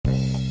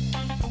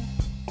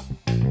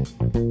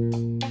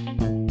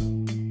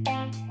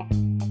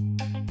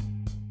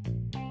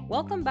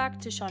Welcome back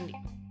to Shandi.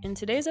 In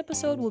today's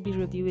episode, we'll be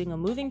reviewing a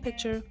moving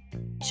picture,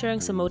 sharing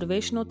some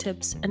motivational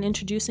tips, and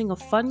introducing a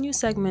fun new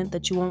segment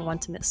that you won't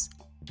want to miss.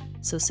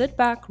 So sit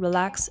back,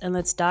 relax, and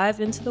let's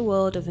dive into the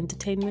world of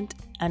entertainment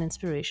and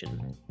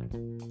inspiration.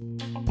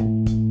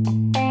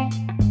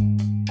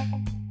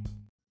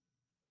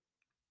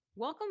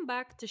 Welcome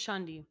back to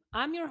Shandi.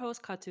 I'm your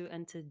host Katu,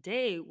 and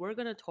today we're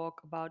going to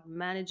talk about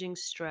managing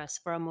stress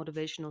for our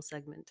motivational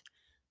segment.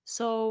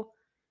 So,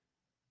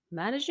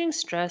 managing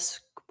stress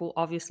will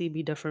obviously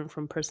be different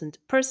from person to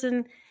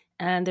person,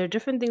 and there are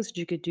different things that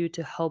you could do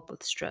to help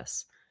with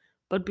stress.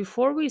 But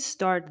before we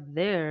start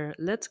there,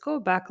 let's go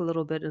back a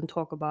little bit and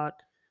talk about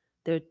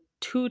there are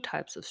two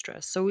types of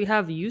stress. So we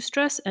have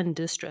eustress and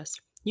distress.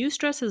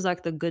 Eustress is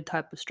like the good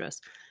type of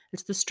stress.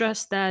 It's the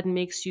stress that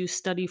makes you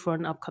study for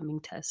an upcoming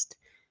test.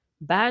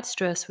 Bad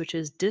stress, which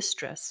is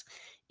distress,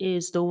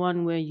 is the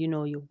one where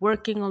you're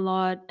working a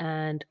lot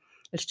and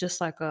it's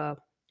just like a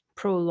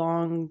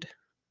prolonged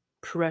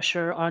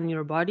pressure on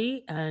your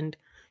body, and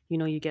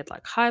you get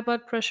like high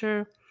blood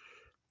pressure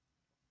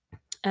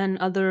and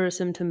other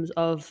symptoms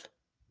of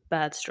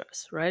bad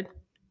stress, right?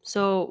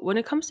 So when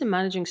it comes to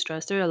managing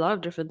stress, there are a lot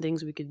of different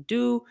things we could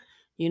do.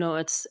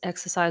 It's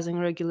exercising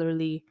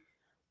regularly,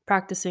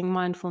 practicing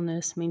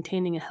mindfulness,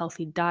 maintaining a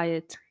healthy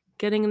diet,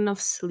 getting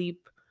enough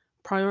sleep,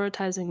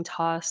 prioritizing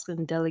tasks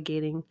and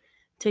delegating,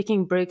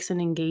 taking breaks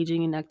and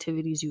engaging in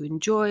activities you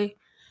enjoy,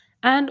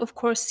 and of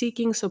course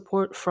seeking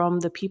support from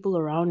the people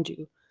around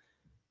you.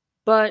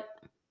 But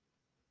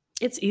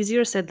it's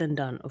easier said than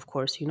done, of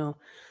course.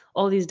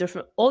 All these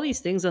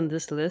things on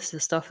this list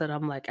is stuff that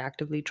I'm like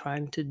actively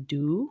trying to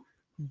do,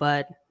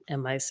 but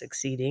am I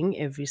succeeding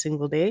every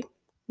single day?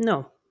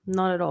 No,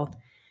 not at all.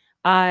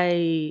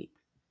 I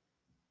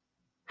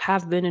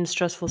have been in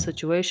stressful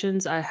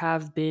situations. I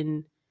have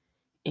been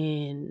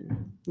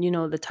in,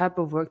 the type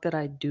of work that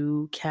I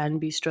do can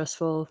be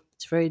stressful.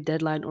 It's very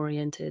deadline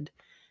oriented,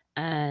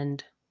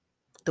 and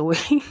the way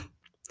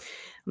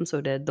I'm so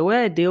dead. The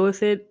way I deal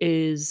with it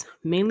is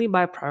mainly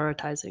by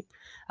prioritizing.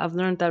 I've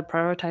learned that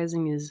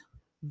prioritizing is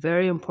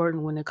very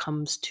important when it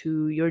comes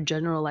to your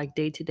general like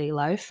day-to-day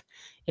life.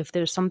 If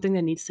there's something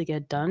that needs to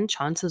get done,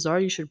 chances are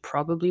you should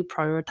probably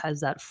prioritize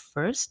that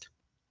first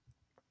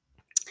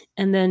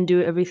and then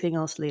do everything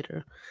else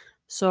later.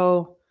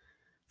 So,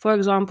 for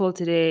example,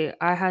 today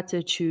I had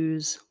to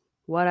choose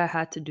what I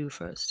had to do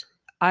first.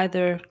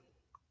 Either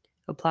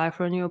apply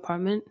for a new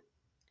apartment,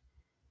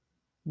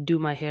 do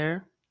my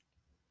hair,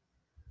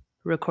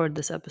 record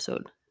this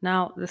episode.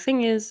 Now, the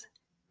thing is,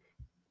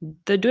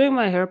 the doing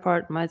my hair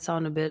part might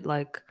sound a bit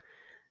like,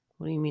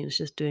 what do you mean it's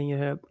just doing your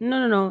hair?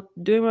 No, no, no.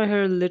 Doing my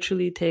hair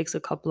literally takes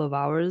a couple of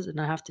hours and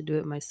I have to do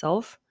it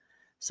myself.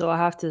 So I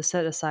have to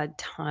set aside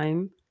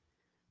time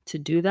to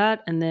do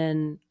that. And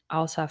then I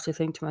also have to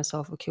think to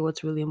myself, okay,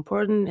 what's really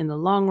important in the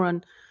long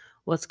run?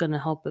 What's going to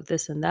help with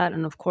this and that?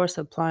 And of course,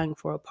 applying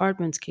for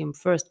apartments came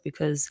first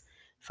because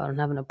if I don't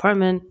have an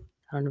apartment,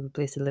 I don't have a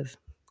place to live.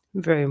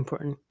 Very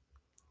important.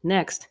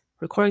 Next,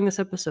 recording this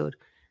episode.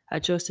 I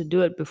chose to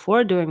do it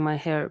before doing my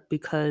hair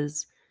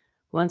because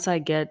once I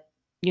get,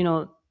 you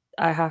know,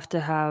 I have to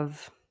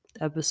have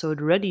the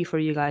episode ready for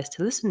you guys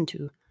to listen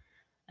to,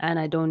 and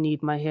I don't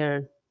need my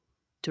hair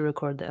to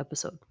record the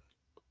episode.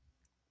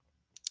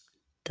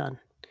 Done.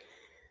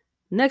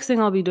 Next thing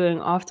I'll be doing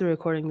after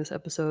recording this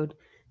episode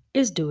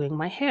is doing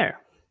my hair.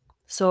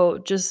 So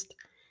just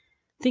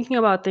thinking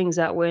about things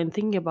that way and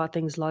thinking about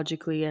things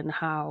logically and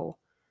how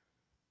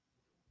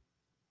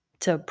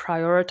to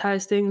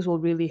prioritize things will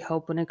really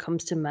help when it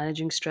comes to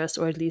managing stress,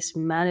 or at least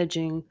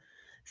managing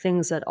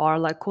things that are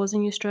like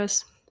causing you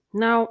stress.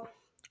 Now,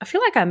 I feel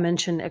like I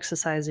mention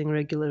exercising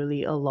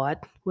regularly a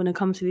lot when it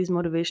comes to these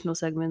motivational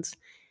segments.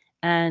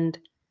 And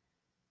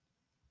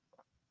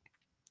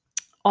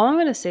all I'm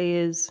going to say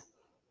is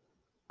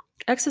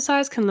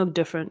exercise can look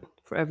different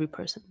for every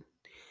person.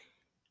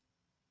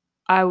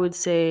 I would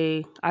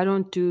say I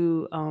don't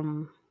do,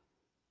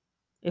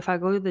 if I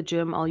go to the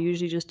gym, I'll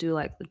usually just do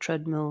like the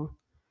treadmill,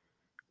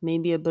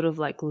 maybe a bit of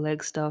like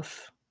leg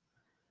stuff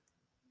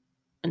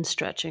and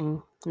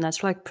stretching. And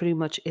that's like pretty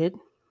much it.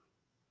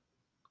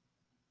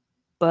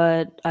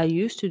 But I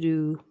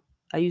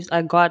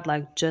got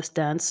like Just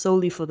Dance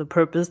solely for the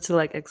purpose to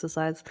like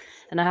exercise,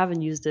 and I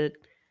haven't used it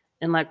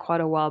in like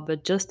quite a while.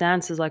 But Just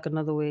Dance is like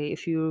another way.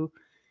 If you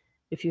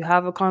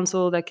have a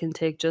console that can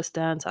take Just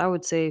Dance, I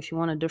would say if you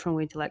want a different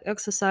way to like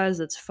exercise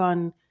that's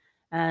fun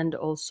and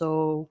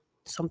also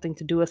something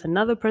to do with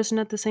another person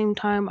at the same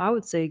time, I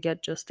would say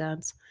get Just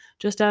Dance.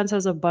 Just Dance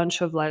has a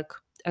bunch of like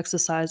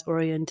exercise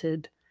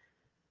oriented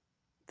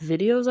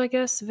videos, I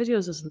guess.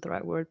 Videos isn't the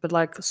right word, but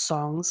like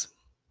songs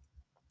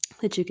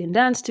that you can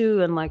dance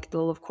to, and like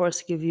they'll of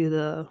course give you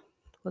the,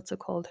 what's it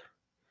called,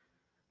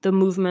 the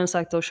movements,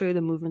 like they'll show you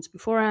the movements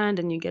beforehand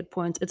and you get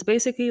points. It's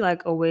basically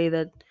like a way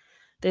that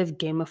they've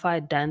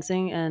gamified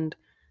dancing, and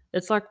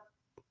it's like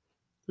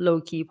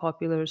low-key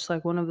popular. It's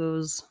like one of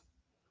those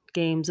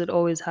games that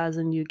always has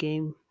a new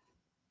game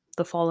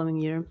the following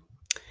year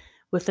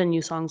with the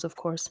new songs, of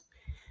course.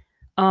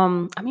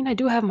 I mean, I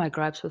do have my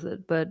gripes with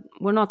it, but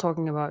we're not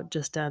talking about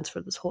just dance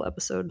for this whole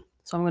episode.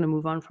 So I'm going to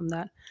move on from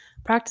that.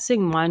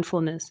 Practicing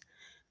mindfulness.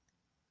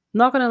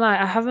 Not going to lie,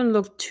 I haven't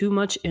looked too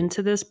much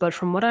into this, but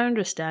from what I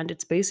understand,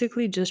 it's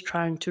basically just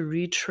trying to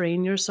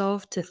retrain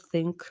yourself to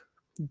think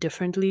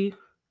differently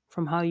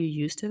from how you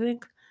used to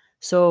think.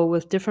 So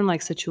with different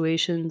like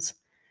situations,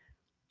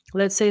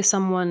 let's say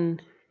someone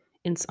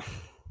in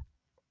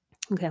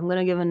okay, I'm going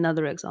to give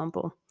another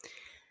example,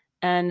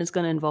 and it's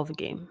going to involve a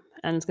game,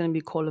 and it's going to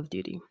be Call of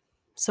Duty.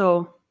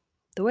 So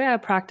the way I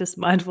practice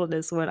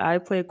mindfulness when I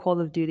play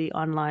Call of Duty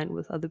online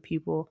with other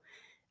people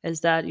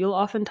is that you'll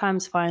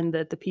oftentimes find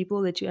that the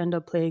people that you end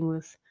up playing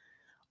with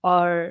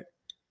are,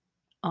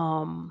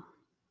 um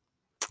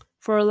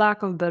for a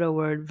lack of a better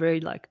word,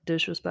 very like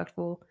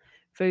disrespectful,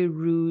 very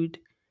rude.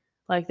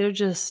 Like they're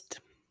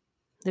just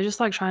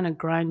like trying to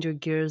grind your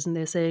gears, and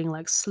they're saying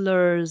like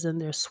slurs,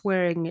 and they're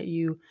swearing at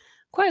you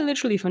quite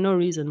literally for no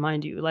reason,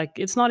 mind you. Like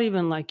it's not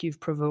even like you've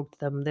provoked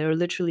them. They're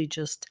literally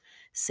just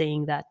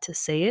saying that to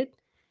say it.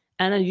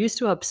 And it used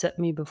to upset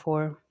me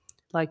before.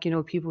 Like,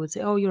 people would say,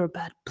 "Oh, you're a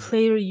bad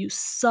player, you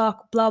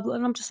suck, blah blah."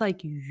 And I'm just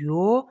like,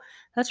 "Yo,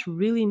 that's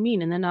really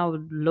mean." And then I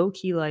would low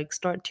key like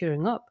start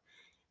tearing up.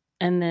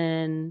 And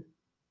then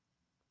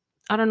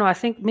I don't know, I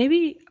think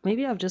maybe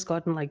I've just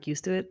gotten like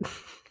used to it.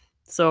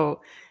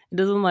 So it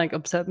doesn't like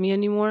upset me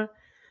anymore.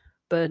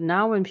 But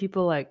now when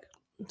people like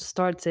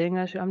start saying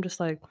that shit, I'm just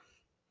like,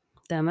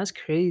 damn, that's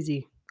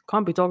crazy.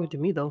 Can't be talking to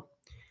me though.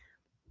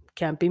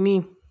 Can't be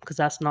me, because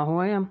that's not who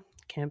I am.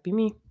 Can't be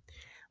me.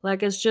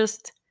 Like it's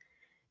just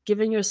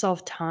giving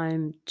yourself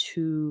time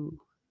to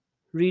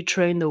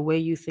retrain the way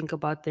you think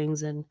about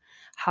things and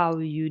how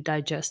you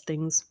digest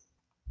things.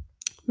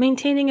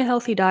 Maintaining a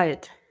healthy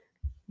diet.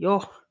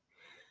 Yo,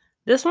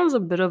 this one's a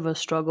bit of a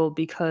struggle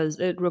because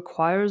it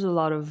requires a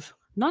lot of,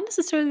 not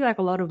necessarily like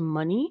a lot of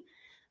money,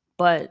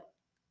 but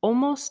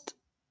almost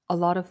a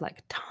lot of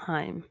like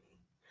time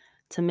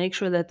to make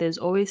sure that there's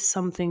always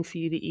something for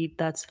you to eat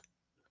that's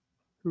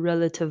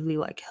relatively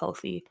like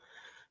healthy.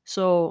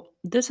 So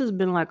this has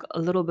been like a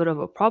little bit of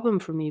a problem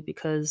for me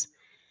because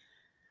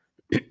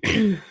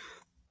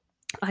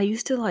I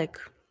used to like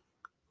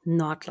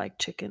not like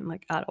chicken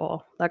like at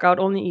all. Like I would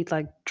only eat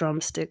like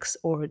drumsticks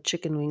or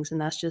chicken wings,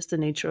 and that's just the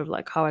nature of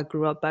like how I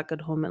grew up back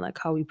at home and like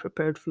how we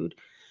prepared food.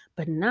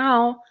 But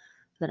now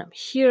that I'm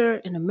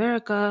here in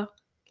America,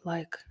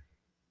 like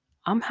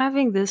I'm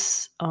having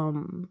this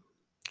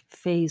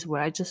phase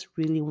where I just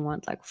really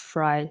want like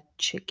fried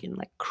chicken,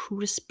 like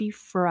crispy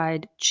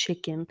fried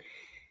chicken.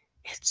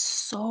 It's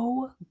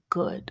so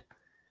good.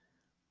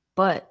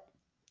 But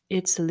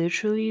it's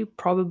literally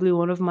probably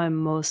one of my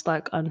most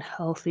like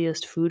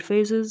unhealthiest food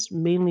phases,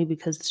 mainly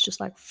because it's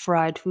just like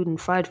fried food, and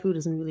fried food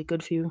isn't really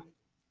good for you,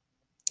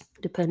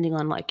 depending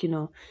on like,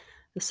 the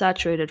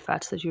saturated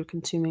fats that you're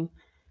consuming.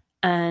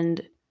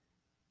 And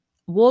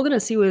we're gonna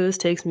see where this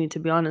takes me, to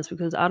be honest,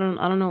 because I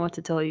don't know what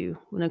to tell you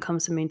when it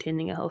comes to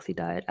maintaining a healthy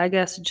diet. I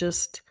guess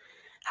just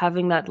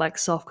having that like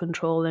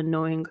self-control and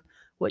knowing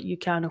what you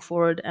can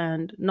afford,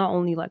 and not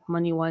only like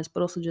money wise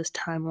but also just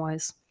time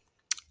wise.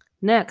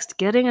 Next,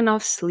 getting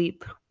enough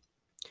sleep.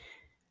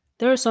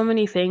 There are so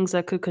many things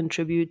that could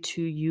contribute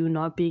to you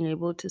not being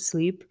able to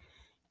sleep.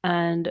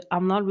 And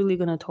I'm not really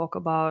going to talk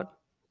about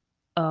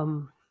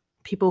um,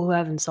 people who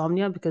have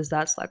insomnia, because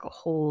that's like a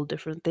whole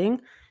different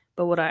thing.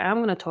 But what I am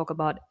going to talk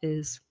about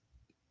is,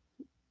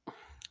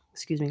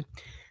 excuse me,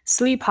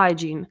 sleep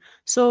hygiene.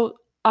 So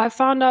I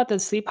found out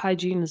that sleep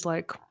hygiene is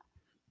like,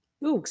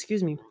 oh,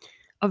 excuse me,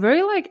 a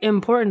very like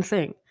important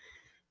thing.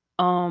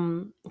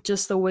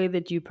 Just the way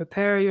that you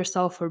prepare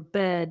yourself for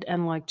bed,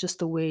 and like just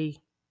the way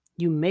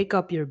you make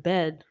up your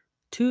bed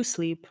to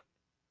sleep,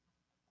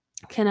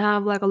 can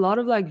have like a lot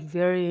of like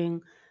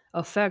varying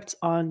effects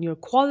on your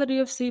quality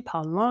of sleep,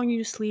 how long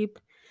you sleep.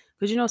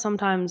 Because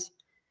sometimes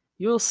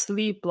you'll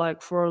sleep like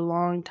for a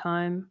long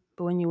time,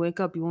 but when you wake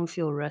up, you won't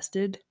feel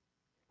rested.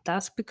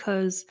 That's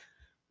because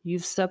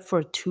you've slept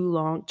for too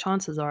long.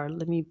 Chances are,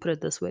 let me put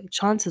it this way,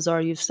 chances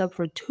are you've slept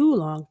for too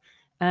long,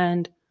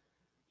 and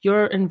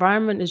your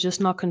environment is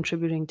just not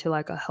contributing to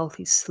like a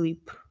healthy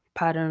sleep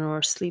pattern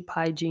or sleep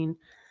hygiene.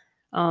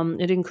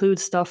 It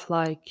includes stuff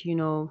like,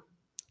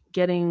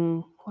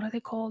 getting, what are they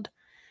called?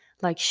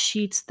 Like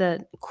sheets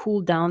that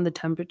cool down the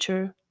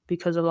temperature,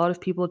 because a lot of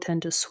people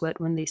tend to sweat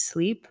when they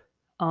sleep.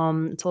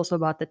 It's also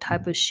about the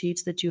type of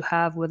sheets that you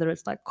have, whether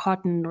it's like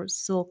cotton or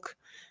silk.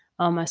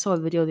 I saw a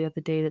video the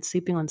other day that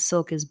sleeping on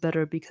silk is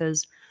better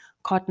because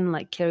cotton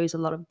like carries a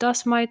lot of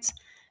dust mites.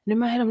 And in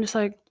my head, I'm just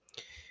like,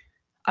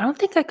 I don't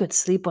think I could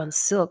sleep on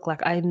silk.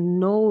 Like I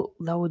know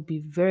that would be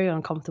very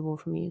uncomfortable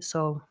for me.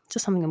 So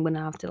just something I'm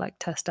gonna have to like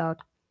test out.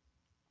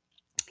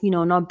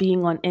 Not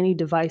being on any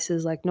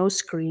devices, like no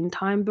screen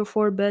time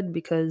before bed,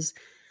 because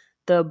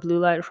the blue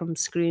light from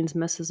screens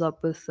messes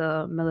up with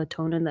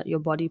melatonin that your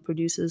body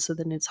produces, so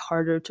then it's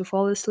harder to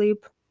fall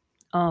asleep.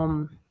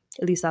 um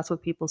at least that's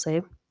what people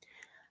say.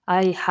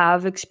 I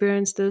have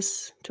experienced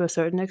this to a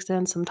certain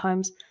extent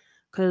sometimes,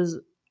 because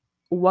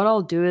what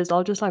I'll do is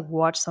I'll just like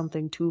watch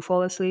something to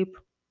fall asleep,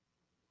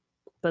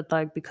 but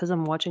like because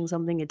I'm watching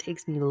something, it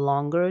takes me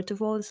longer to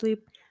fall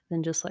asleep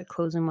than just like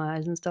closing my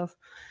eyes and stuff.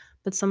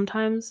 But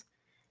sometimes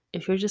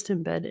if you're just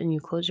in bed and you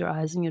close your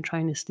eyes and you're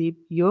trying to sleep,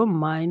 your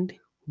mind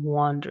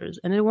wanders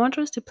and it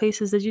wanders to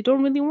places that you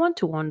don't really want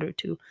to wander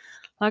to.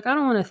 Like, I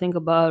don't want to think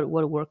about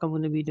what work I'm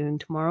going to be doing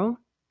tomorrow.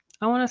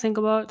 I want to think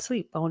about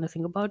sleep. I want to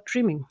think about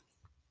dreaming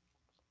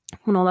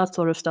and all that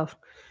sort of stuff.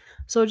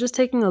 So, just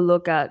taking a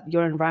look at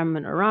your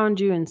environment around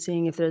you and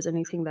seeing if there's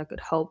anything that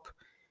could help,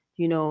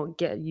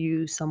 get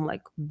you some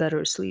like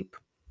better sleep.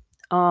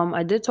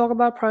 I did talk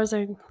about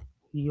prioritizing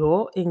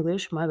your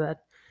English, my bad.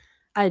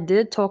 I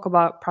did talk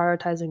about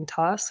prioritizing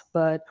tasks,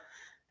 but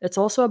it's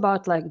also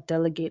about like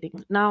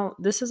delegating. Now,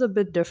 this is a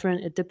bit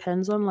different. It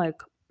depends on like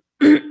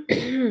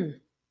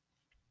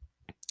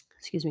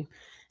excuse me.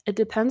 It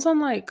depends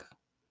on like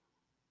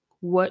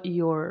what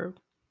you're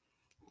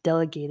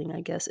delegating,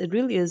 I guess. It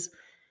really is,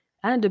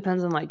 and it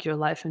depends on like your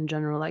life in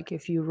general. Like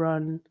if you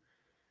run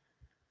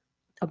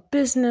a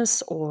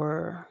business,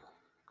 or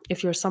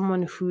if you're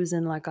someone who's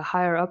in like a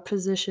higher up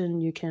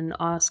position, you can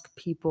ask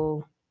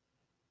people,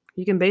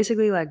 you can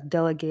basically like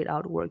delegate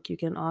out work. You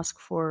can ask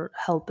for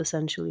help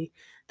essentially.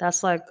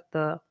 That's like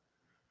the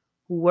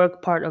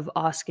work part of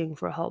asking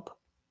for help.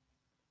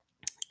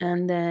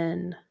 And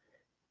then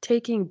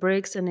taking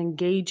breaks and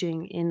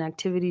engaging in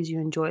activities you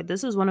enjoy.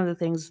 This is one of the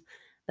things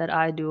that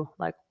I do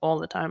like all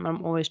the time.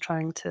 I'm always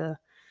trying to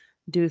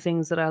do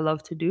things that I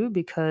love to do,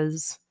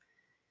 because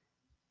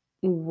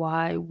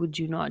why would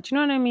you not? Do you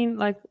know what I mean?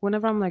 Like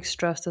whenever I'm like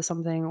stressed or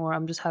something, or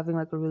I'm just having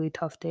like a really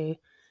tough day,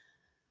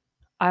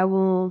 I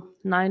will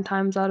 9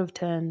 times out of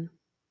 10,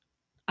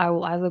 I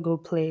will either go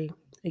play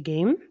a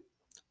game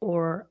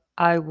or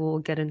I will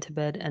get into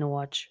bed and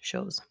watch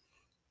shows.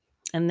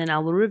 And then I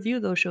will review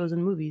those shows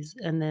and movies.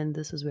 And then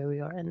this is where we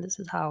are. And this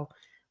is how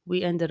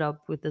we ended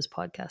up with this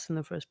podcast in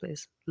the first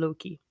place, low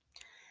key.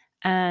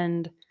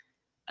 And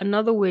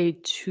another way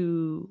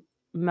to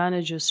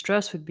manage your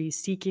stress would be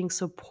seeking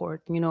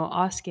support,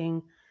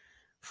 asking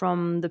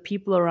from the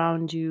people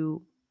around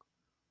you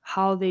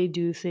how they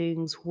do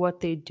things, what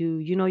they do.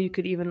 You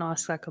could even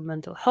ask like a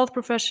mental health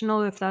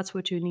professional if that's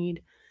what you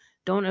need.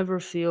 Don't ever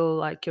feel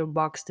like you're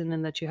boxed in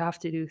and that you have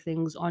to do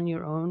things on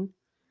your own.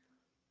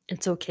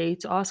 It's okay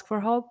to ask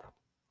for help.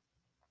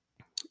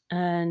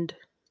 And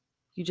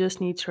you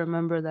just need to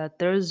remember that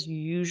there's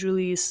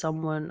usually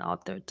someone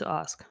out there to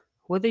ask.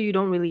 Whether you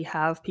don't really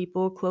have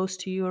people close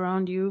to you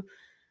around you,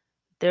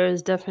 there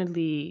is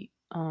definitely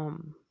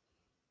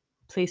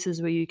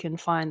places where you can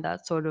find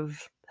that sort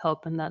of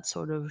help and that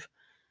sort of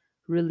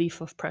relief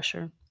of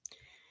pressure.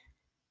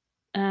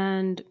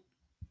 And,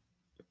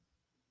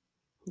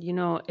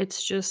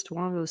 it's just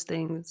one of those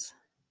things.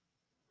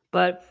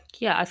 But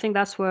yeah, I think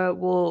that's where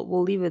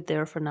we'll leave it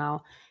there for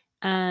now.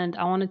 And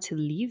I wanted to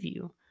leave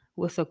you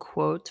with a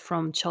quote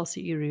from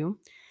Chelsea Iru.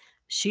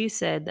 She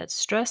said that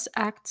stress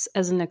acts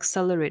as an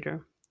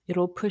accelerator.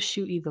 It'll push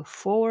you either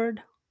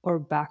forward or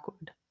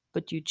backward,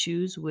 but you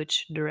choose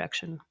which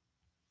direction.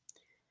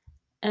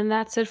 And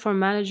that's it for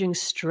managing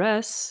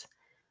stress.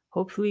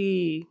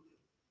 Hopefully,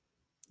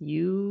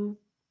 you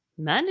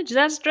manage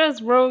that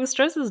stress, bro.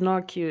 Stress is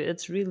not cute.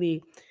 It's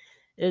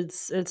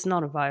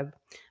not a vibe.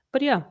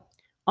 But yeah,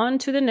 on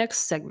to the next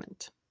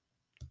segment.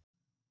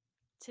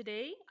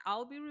 Today,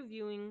 I'll be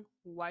reviewing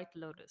White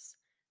Lotus.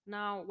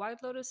 Now,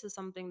 White Lotus is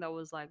something that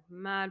was like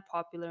mad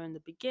popular in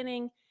the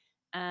beginning,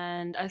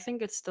 and I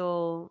think it's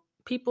still,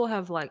 people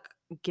have like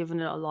given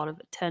it a lot of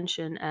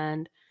attention.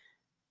 And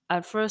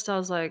at first, I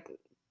was like,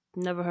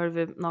 never heard of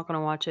it, not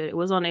gonna watch it. It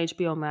was on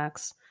HBO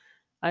Max.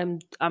 I'm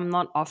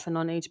not often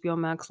on HBO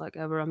Max like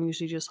ever. I'm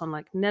usually just on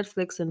like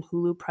Netflix and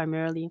Hulu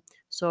primarily.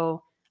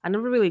 So I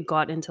never really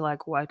got into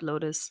like White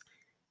Lotus.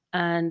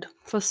 And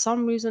for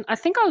some reason, I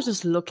think I was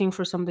just looking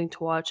for something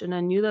to watch, and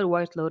I knew that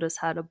White Lotus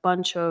had a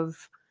bunch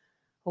of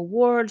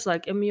awards,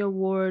 like Emmy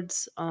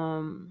awards.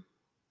 From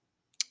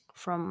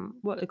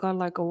what it got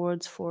like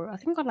awards for, I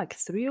think it got like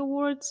 3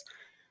 awards.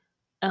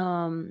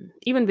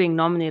 Even being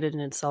nominated in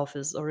itself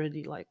is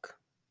already like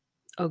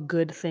a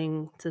good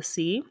thing to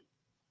see.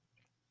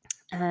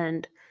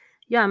 And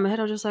yeah, in my head,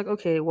 I was just like,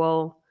 okay,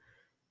 well,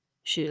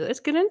 shit,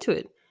 let's get into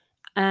it.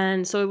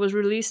 And so it was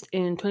released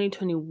in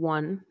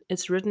 2021.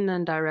 It's written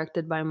and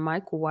directed by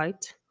Mike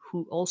White,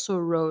 who also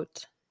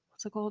wrote,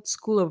 what's it called?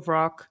 School of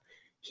Rock.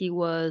 He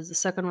was the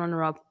second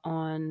runner up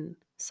on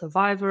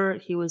Survivor.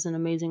 He was in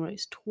Amazing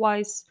Race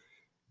twice.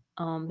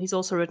 He's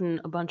also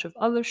written a bunch of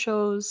other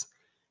shows.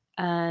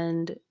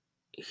 And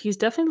he's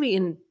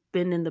definitely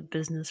been in the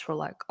business for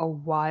like a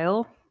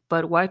while.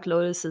 But White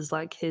Lotus is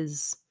like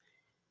his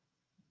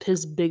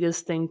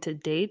biggest thing to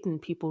date,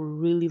 and people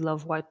really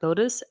love White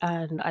Lotus,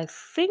 and I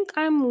think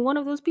I'm one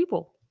of those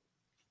people.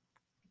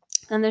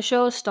 And the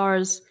show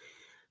stars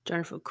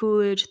Jennifer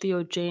Coolidge,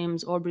 Theo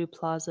James, Aubrey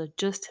Plaza,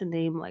 just to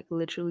name like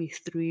literally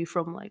 3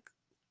 from like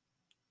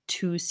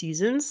 2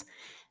 seasons.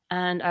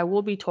 And I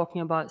will be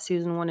talking about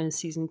season 1 and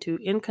season 2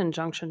 in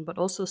conjunction, but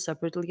also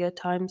separately at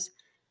times.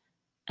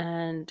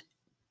 And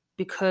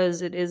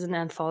because it is an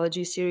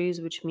anthology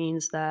series, which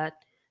means that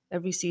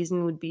every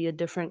season would be a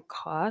different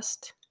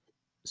cast,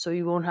 so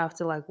you won't have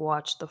to like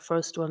watch the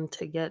first one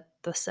to get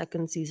the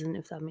second season,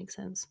 if that makes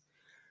sense.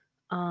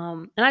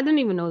 And I didn't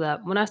even know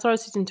that when I started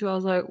season two. I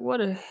was like,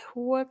 what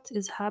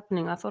is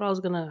happening? I thought I was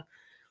gonna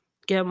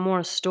get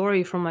more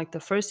story from like the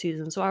first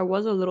season, so I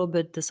was a little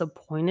bit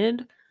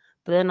disappointed.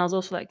 But then I was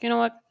also like, you know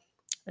what,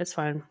 it's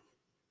fine.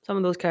 Some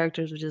of those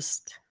characters were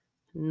just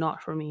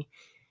not for me.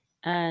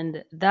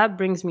 And that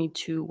brings me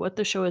to what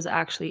the show is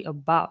actually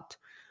about.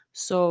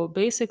 So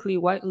basically,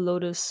 White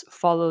Lotus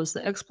follows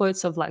the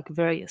exploits of like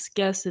various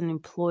guests and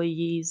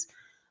employees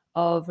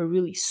of a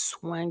really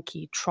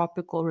swanky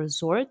tropical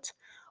resort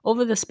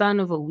over the span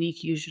of a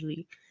week,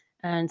 usually.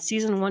 And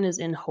season one is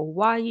in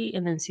Hawaii,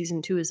 and then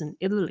season two is in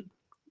Italy.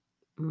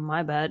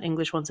 My bad,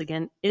 English once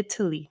again,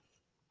 Italy.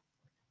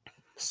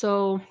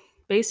 So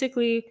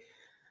basically,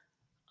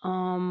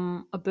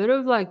 a bit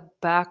of like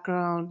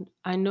background.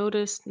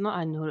 Not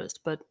I noticed,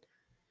 but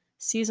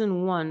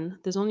season one,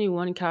 there's only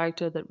one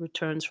character that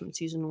returns from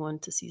season one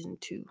to season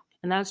two,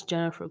 and that's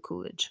Jennifer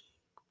Coolidge.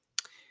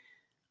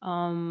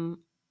 Um,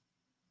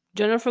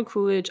 Jennifer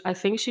Coolidge, I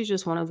think she's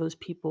just one of those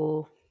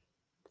people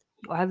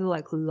you either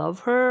like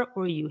love her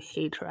or you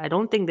hate her. I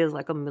don't think there's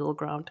like a middle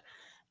ground,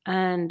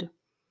 and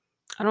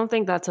I don't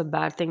think that's a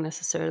bad thing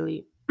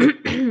necessarily.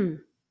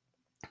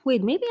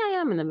 Wait, maybe I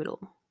am in the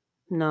middle.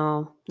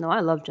 No, no, I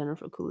love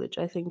Jennifer Coolidge.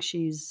 I think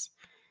she's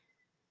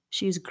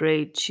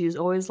great. She's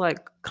always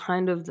like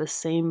kind of the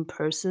same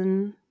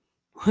person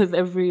with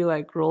every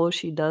like role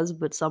she does,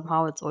 but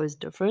somehow it's always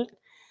different.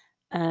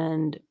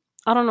 And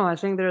I don't know, I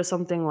think there's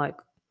something like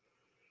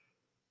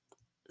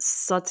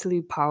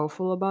subtly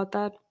powerful about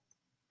that.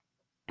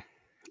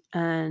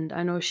 And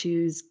I know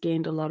she's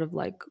gained a lot of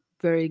like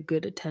very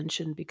good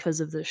attention because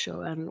of this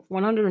show, and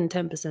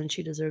 110%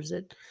 she deserves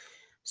it.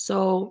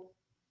 So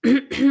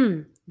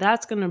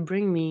that's going to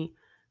bring me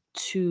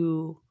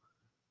to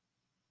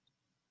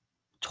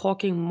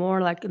talking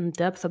more like in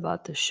depth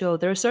about the show.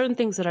 There are certain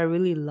things that I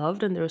really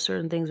loved, and there are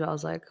certain things where I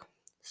was like,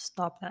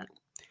 stop that.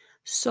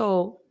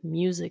 So,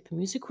 music. The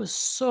music was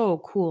so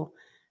cool.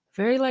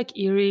 Very like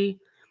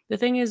eerie. The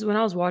thing is, when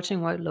I was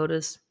watching White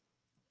Lotus,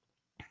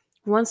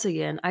 once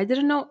again, I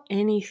didn't know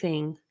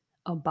anything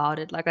about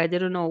it. Like I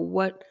didn't know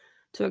what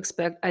to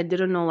expect. I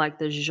didn't know like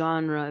the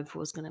genre, if it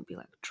was gonna be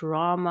like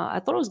drama. I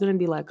thought it was gonna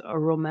be like a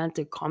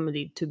romantic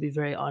comedy, to be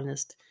very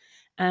honest.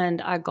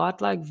 And I got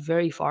like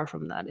very far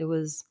from that. It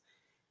was,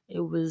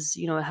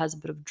 it has a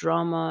bit of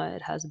drama,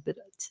 it has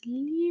it's a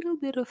little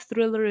bit of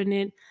thriller in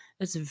it.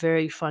 It's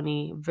very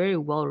funny, very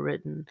well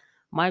written.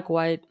 Mike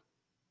White,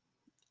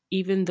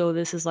 even though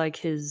this is like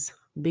his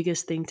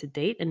biggest thing to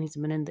date and he's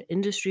been in the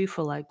industry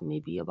for like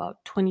maybe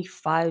about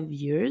 25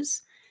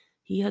 years,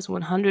 he has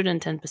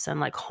 110%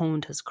 like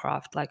honed his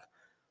craft. Like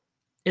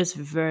it's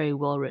very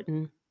well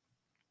written.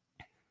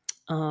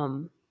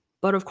 Um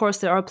but of course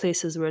there are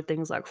places where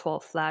things like fall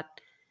flat,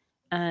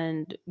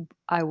 and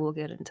I will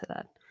get into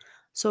that.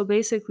 So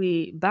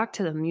basically, back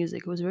to the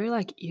music, it was very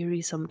like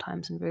eerie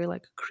sometimes and very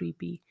like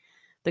creepy.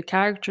 The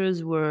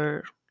characters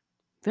were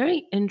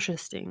very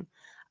interesting.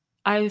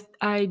 I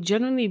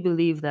genuinely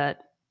believe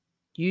that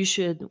you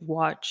should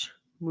watch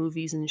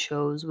movies and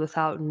shows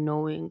without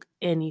knowing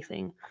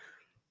anything.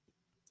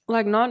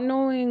 Like not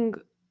knowing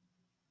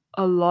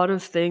a lot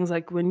of things,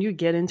 like when you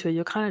get into it,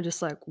 you're kind of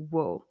just like,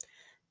 whoa.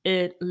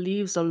 It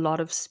leaves a lot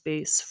of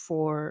space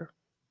for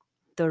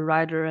the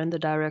writer and the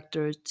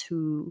director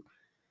to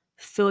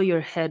fill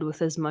your head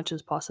with as much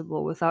as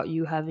possible without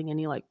you having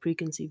any like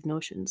preconceived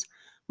notions,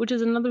 which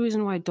is another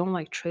reason why I don't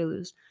like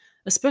trailers,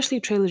 especially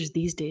trailers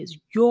these days.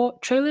 Your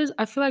trailers,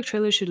 I feel like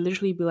trailers should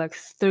literally be like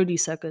 30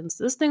 seconds.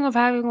 This thing of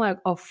having like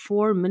a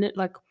 4 minute,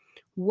 like,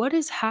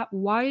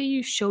 why are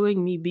you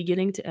showing me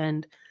beginning to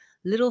end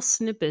little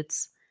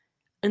snippets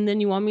and then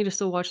you want me to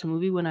still watch the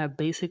movie when I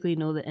basically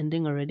know the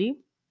ending already?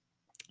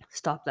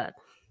 Stop that.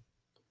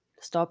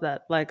 Stop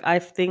that. Like, I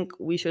think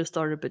we should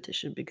start a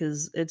petition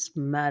because it's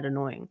mad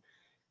annoying.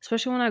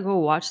 Especially when I go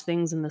watch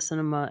things in the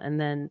cinema and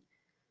then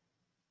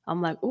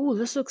I'm like, oh,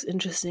 this looks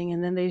interesting.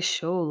 And then they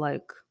show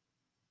like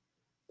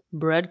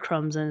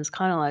breadcrumbs, and it's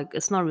kind of like,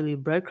 it's not really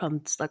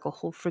breadcrumbs, it's like a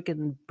whole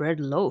freaking bread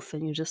loaf.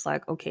 And you're just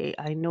like, okay,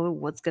 I know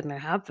what's going to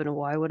happen.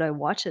 Why would I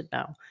watch it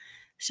now?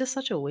 It's just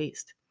such a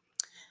waste.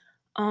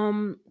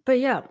 But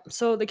yeah,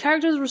 so the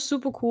characters were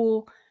super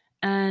cool,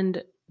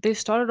 and they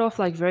started off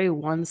like very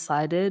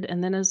one-sided,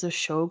 and then as the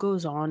show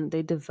goes on,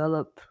 they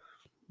develop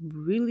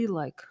really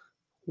like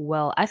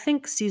well. I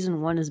think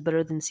season 1 is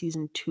better than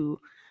season 2,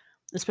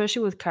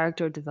 especially with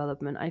character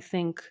development. I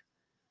think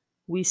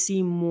we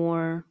see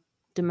more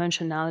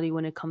dimensionality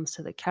when it comes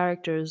to the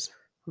characters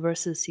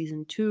versus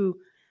season 2,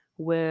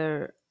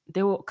 where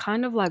they were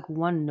kind of like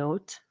one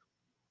note.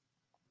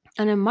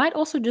 And it might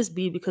also just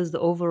be because the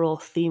overall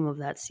theme of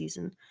that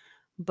season.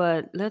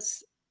 But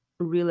let's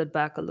reel it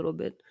back a little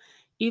bit.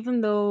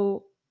 Even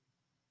though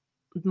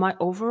my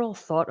overall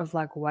thought of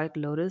like White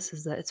Lotus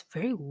is that it's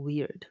very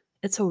weird.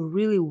 It's a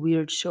really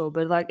weird show,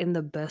 but like in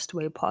the best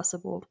way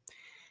possible.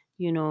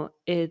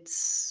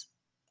 It's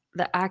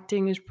the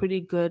acting is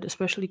pretty good,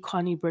 especially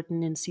Connie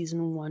Britton in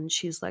season 1.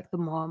 She's like the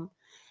mom,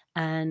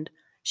 and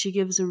She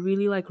gives a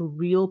really like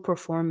real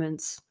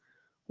performance,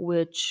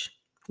 which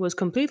was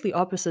completely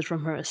opposite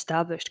from her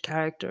established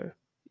character,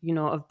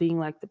 of being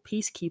like the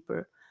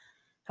peacekeeper.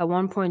 At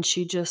one point,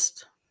 she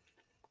just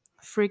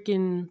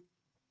freaking,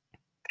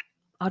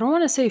 I don't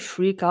want to say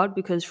freak out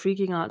because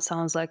freaking out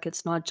sounds like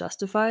it's not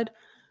justified,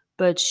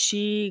 but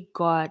she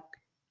got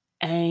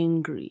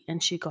angry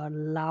and she got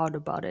loud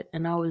about it.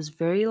 And I was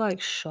very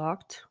like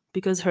shocked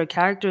because her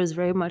character is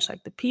very much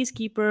like the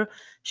peacekeeper.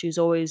 She's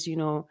always,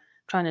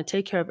 trying to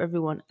take care of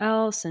everyone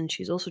else. And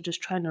she's also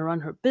just trying to run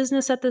her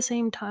business at the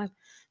same time.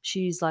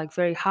 She's like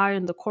very high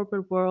in the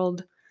corporate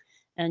world.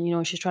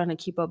 And, she's trying to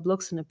keep up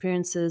looks and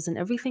appearances. And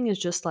everything is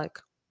just like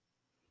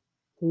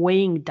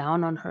weighing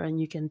down on her. And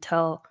you can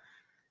tell,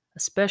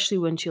 especially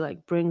when she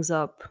like brings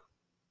up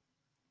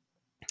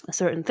a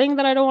certain thing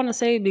that I don't want to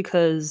say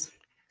because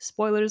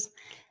spoilers.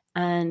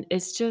 And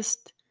it's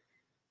just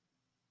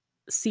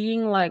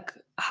seeing like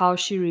how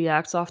she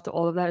reacts after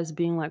all of that is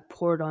being like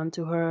poured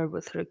onto her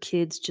with her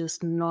kids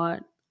just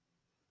not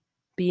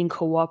being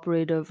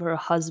cooperative. Her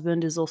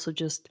husband is also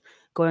just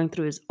going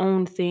through his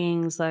own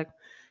things. Like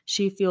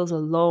she feels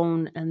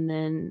alone and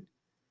then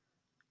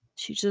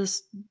she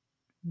just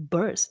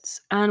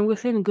bursts. And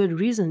within good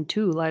reason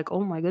too. Like,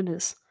 oh my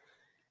goodness.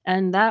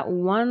 And that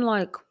one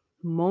like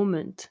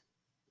moment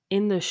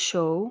in the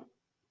show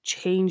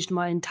changed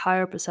my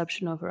entire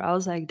perception of her. I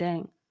was like,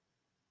 dang,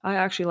 I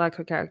actually like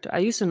her character. I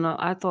used to know,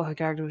 I thought her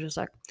character was just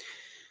like,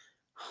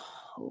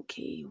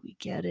 okay, we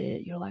get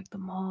it. You're like the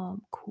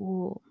mom,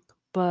 cool.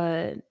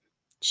 But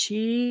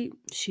she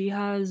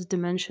has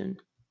dimension.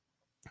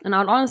 And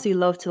I'd honestly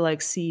love to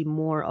like see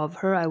more of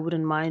her. I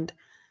wouldn't mind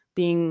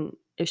being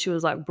if she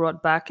was like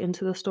brought back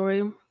into the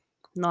story.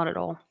 Not at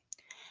all.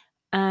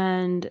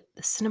 And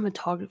the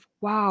cinematography,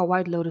 wow,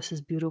 White Lotus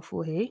is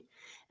beautiful, hey?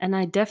 And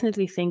I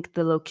definitely think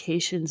the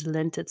locations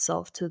lent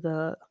itself to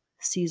the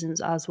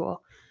seasons as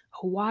well.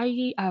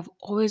 Hawaii, I've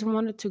always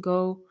wanted to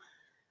go.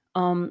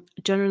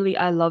 Generally,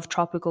 I love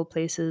tropical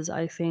places.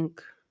 I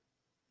think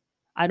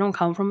I don't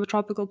come from a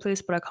tropical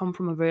place, but I come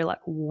from a very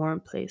like warm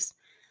place.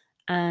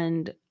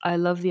 And I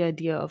love the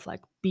idea of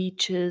like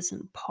beaches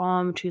and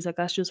palm trees. Like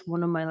that's just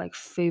one of my like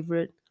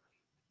favorite,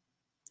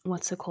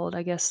 what's it called?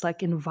 I guess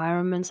like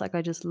environments. Like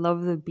I just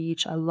love the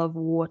beach. I love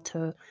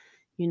water.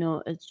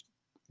 It's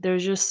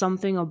there's just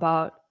something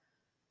about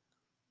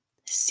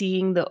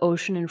seeing the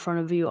ocean in front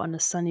of you on a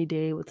sunny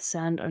day with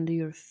sand under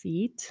your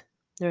feet.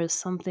 There is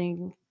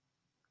something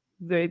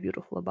very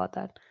beautiful about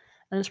that.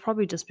 And it's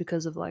probably just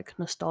because of like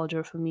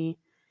nostalgia for me.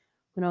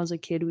 When I was a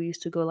kid, we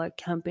used to go like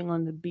camping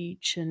on the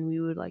beach and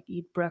we would like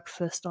eat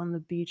breakfast on the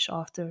beach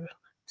after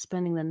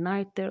spending the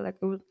night there. Like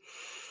it was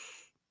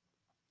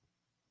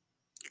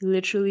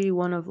literally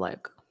one of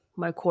like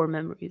my core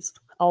memories.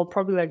 I'll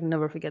probably like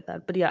never forget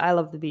that. But yeah, I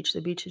love the beach.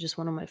 The beach is just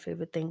one of my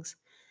favorite things.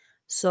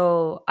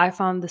 So I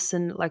found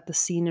like the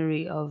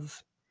scenery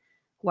of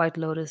White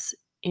Lotus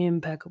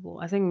impeccable.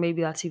 I think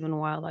maybe that's even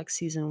why I like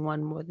season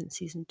one more than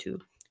season two.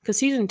 Because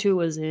season two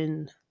was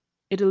in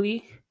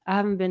Italy. I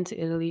haven't been to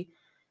Italy.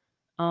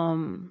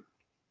 Um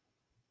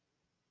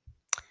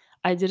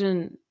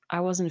I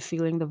wasn't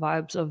feeling the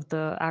vibes of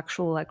the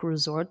actual like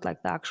resort,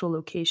 like the actual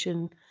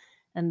location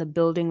and the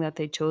building that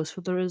they chose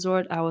for the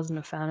resort. I wasn't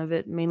a fan of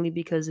it, mainly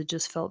because it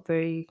just felt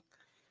very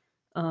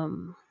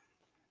um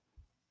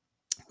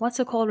what's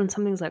it called when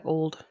something's like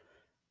old?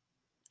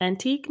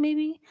 Antique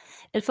maybe?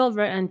 It felt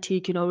very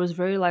antique, it was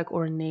very like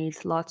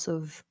ornate, lots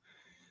of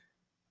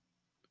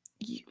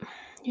you,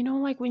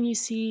 like when you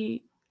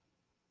see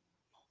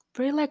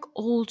very like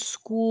old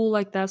school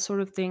like that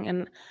sort of thing,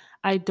 and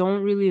I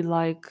don't really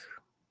like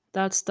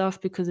that stuff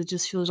because it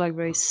just feels like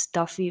very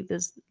stuffy.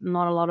 There's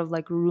not a lot of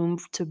like room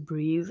to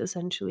breathe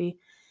essentially.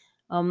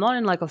 Not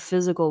in like a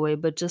physical way,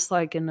 but just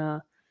like in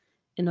a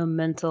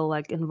mental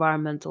like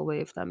environmental way,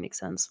 if that makes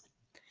sense.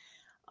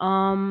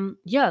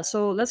 Yeah,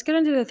 so let's get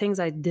into the things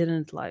I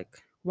didn't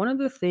like. One of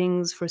the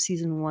things for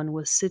season one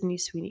was Sydney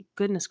Sweeney.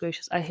 Goodness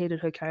gracious, I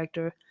hated her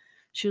character.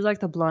 She was like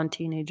the blonde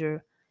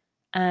teenager,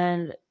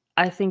 and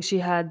I think she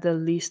had the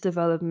least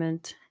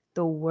development,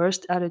 the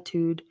worst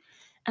attitude,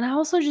 and I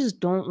also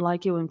just don't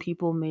like it when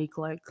people make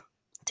like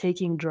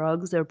taking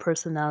drugs their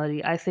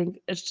personality. I think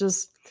it's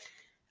just,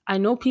 I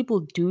know people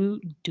do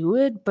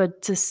it,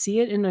 but to see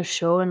it in a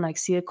show and like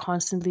see it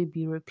constantly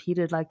be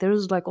repeated, like there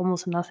was like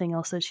almost nothing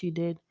else that she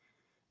did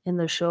in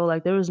the show.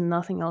 Like there was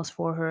nothing else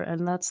for her,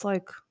 and that's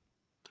like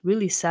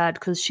really sad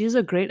because she's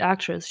a great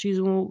actress. She's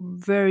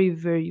very,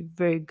 very,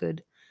 very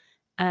good.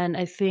 And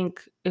I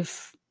think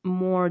if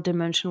more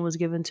dimension was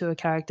given to a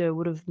character, it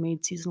would have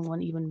made season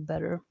one even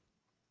better.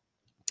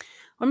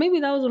 Or maybe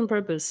that was on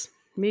purpose.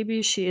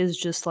 Maybe she is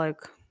just like,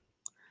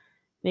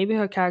 maybe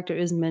her character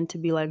is meant to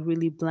be like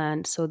really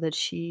bland so that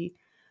she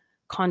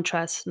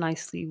contrasts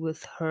nicely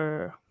with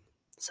her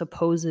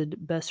supposed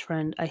best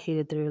friend. I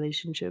hated the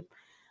relationship.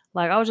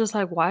 Like, I was just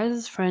like, why is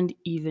this friend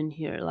even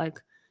here? Like,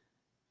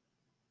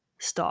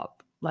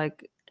 stop.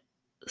 Like,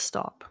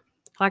 stop.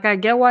 Like, I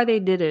get why they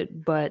did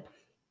it, but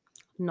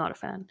not a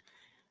fan.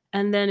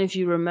 And then if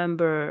you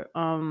remember,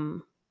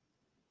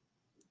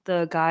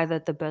 the guy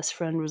that the best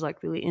friend was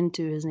like really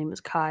into, his name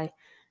is Kai,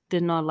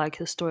 did not like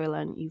his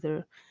storyline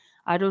either.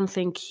 I don't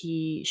think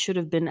he should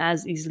have been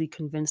as easily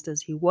convinced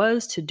as he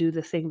was to do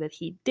the thing that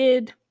he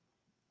did.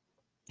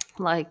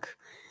 Like,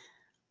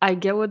 I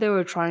get what they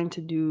were trying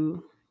to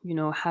do,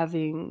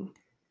 having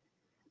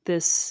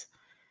this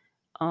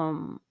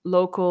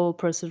local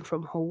person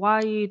from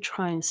Hawaii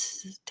try and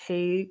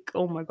take,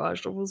 oh my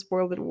gosh, I almost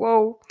spoiled it.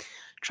 Whoa.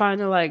 Trying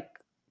to like,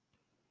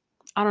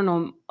 I don't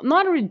know,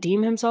 not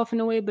redeem himself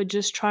in a way, but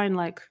just try and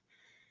like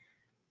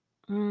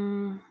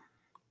mm,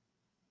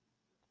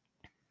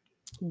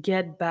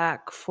 get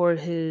back for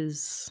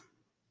his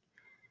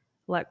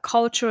like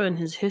culture and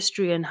his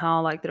history, and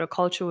how like their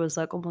culture was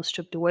like almost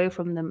stripped away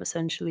from them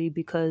essentially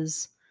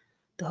because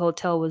the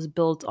hotel was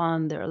built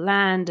on their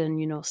land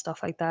and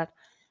stuff like that.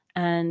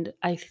 And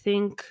I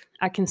think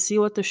I can see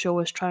what the show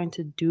was trying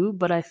to do,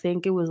 but I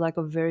think it was like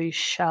a very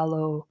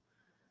shallow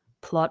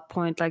plot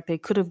point. Like they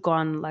could have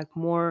gone like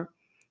more,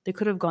 they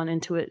could have gone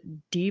into it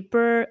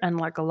deeper and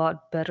like a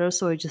lot better,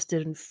 so it just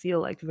didn't feel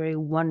like very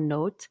one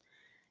note.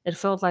 It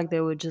felt like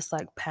they were just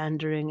like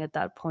pandering at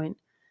that point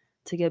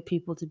to get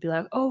people to be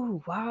like,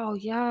 "Oh, wow,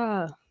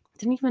 yeah.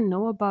 Didn't even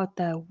know about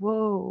that.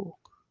 Whoa."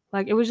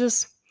 Like it was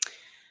just,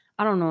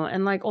 I don't know.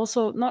 And like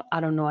also not, I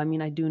don't know. I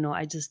mean, I do know.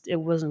 I just, it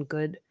wasn't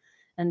good.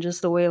 And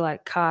just the way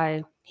like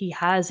Kai, he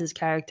has his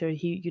character.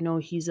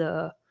 He's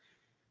a,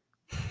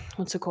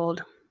 what's it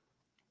called?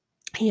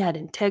 He had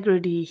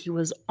integrity. He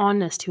was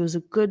honest. He was a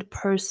good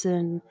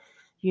person.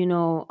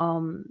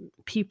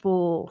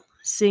 People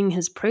sing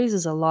his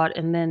praises a lot,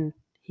 and then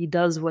he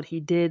does what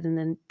he did, and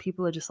then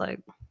people are just like,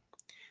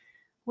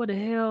 "What the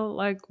hell?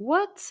 Like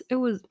what?" It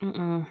was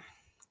no,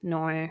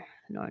 no,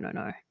 no,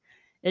 no.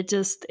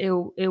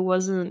 It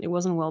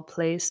wasn't well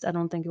placed. I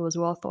don't think it was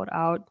well thought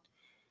out.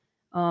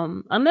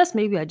 Unless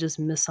maybe I just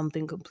missed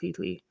something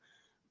completely.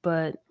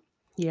 But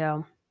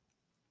yeah,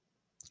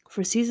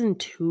 for season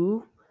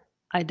two,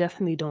 I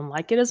definitely don't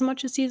like it as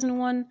much as season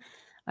one.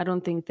 I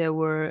don't think there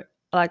were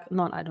like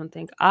not I don't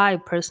think I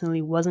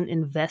personally wasn't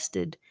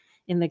invested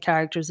in the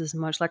characters as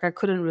much. Like I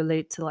couldn't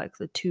relate to like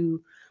the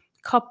two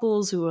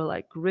couples who were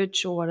like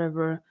rich or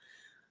whatever,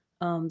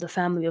 the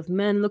family of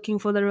men looking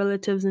for their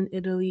relatives in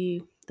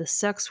Italy, the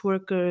sex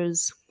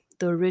workers,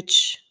 the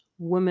rich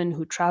woman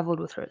who traveled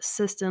with her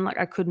assistant. Like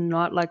I could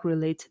not like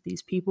relate to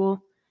these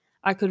people.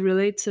 I could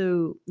relate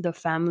to the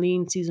family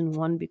in season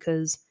one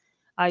because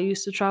I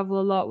used to travel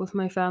a lot with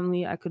my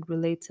family. I could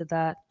relate to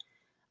that.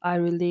 I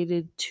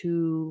related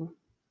to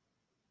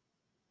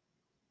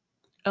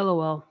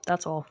LOL.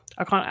 That's all.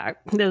 I can't.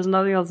 There's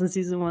nothing else in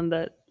season one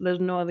that there's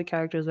no other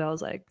characters where I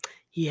was like,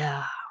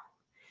 yeah,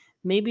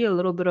 maybe a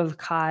little bit of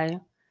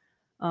Kai,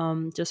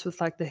 just with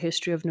like the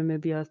history of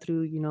Namibia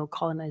through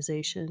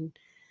colonization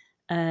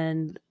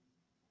and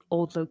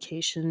old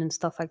location and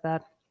stuff like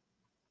that.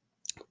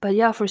 But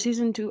yeah, for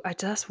season two, I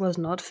just was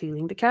not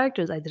feeling the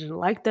characters. I didn't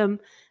like them.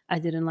 I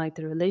didn't like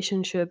the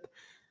relationship.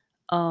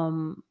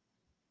 Um,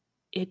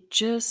 it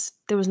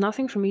just there was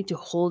nothing for me to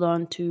hold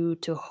on to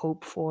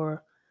hope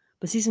for.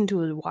 But season two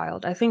was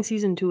wild. I think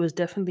season two was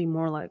definitely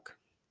more like,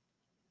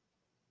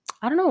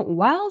 I don't know,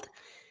 wild.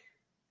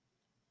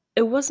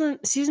 It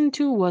wasn't season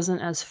two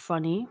wasn't as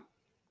funny,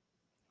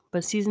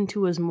 but season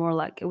two was more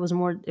like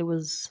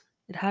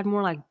it had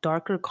more like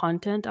darker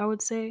content, I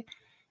would say,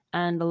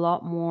 and a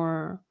lot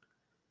more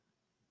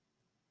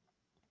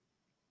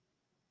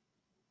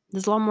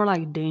there's a lot more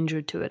like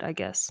danger to it, I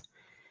guess.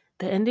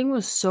 The ending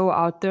was so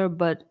out there,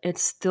 but it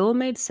still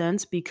made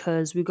sense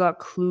because we got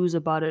clues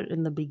about it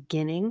in the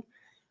beginning,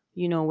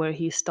 where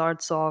he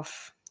starts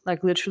off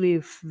like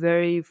literally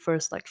very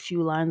first like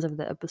few lines of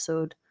the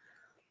episode.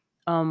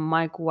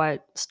 Mike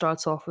White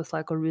starts off with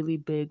like a really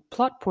big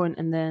plot point,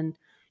 and then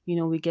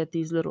we get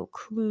these little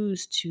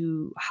clues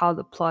to how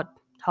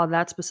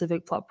that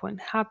specific plot point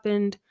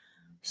happened.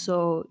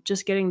 So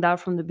just getting that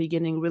from the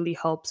beginning really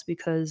helps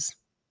because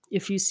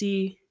if you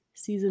see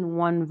season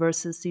one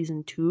versus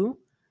season two,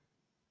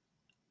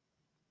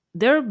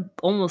 they're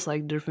almost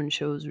like different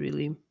shows,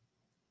 really.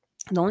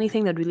 The only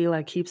thing that really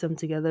like keeps them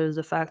together is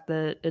the fact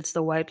that it's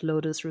the White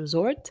Lotus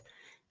Resort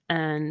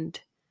and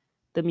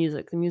the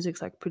music. The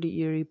music's like pretty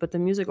eerie, but the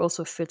music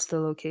also fits the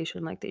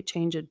location. Like they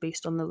change it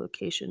based on the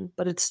location,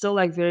 but it's still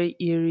like very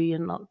eerie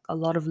and a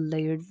lot of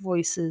layered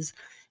voices.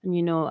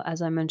 And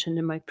as I mentioned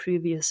in my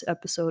previous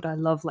episode, I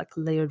love like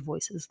layered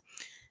voices.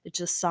 It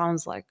just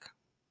sounds like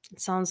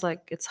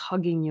it's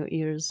hugging your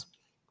ears.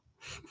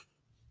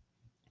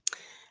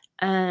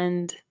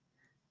 And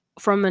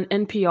from an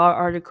NPR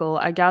article,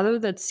 I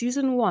gathered that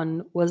season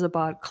one was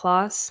about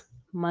class,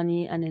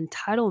 money, and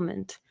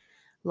entitlement.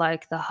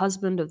 Like the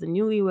husband of the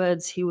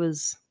newlyweds, he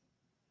was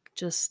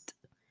just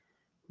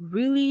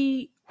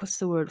really, what's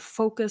the word,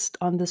 focused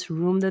on this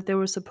room that they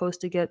were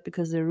supposed to get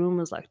because their room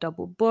was like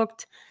double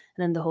booked.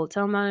 And then the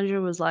hotel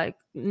manager was like,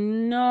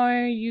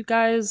 "No, you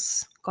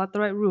guys got the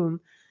right room."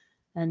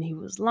 And he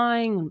was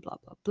lying and blah,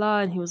 blah, blah.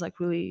 And he was like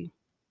really,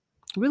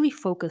 really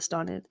focused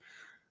on it.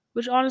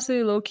 Which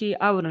honestly, low key,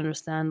 I would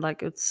understand.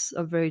 Like, it's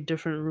a very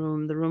different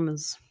room. The room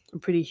is a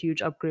pretty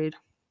huge upgrade.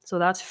 So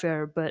that's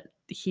fair, but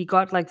he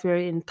got like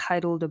very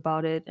entitled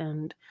about it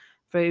and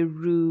very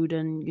rude,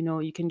 and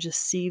you can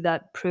just see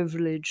that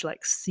privilege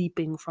like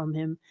seeping from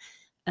him.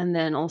 And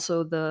then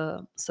also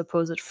the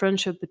supposed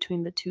friendship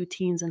between the two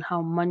teens, and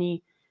how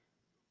money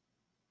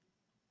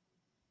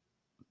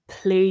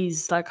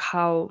plays, like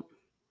how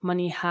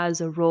money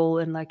has a role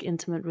in like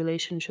intimate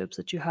relationships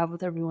that you have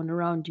with everyone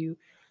around you.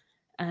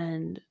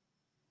 And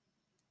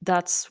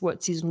that's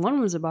what season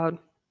 1 was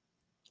about.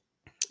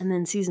 And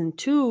then season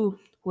 2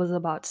 was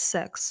about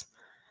sex.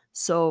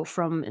 So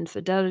from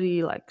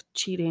infidelity, like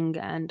cheating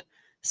and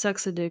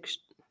sex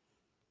addiction,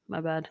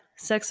 my bad,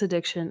 sex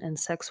addiction and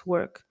sex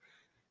work.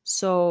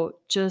 So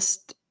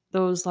just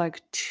those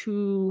like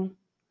two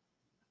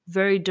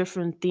very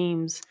different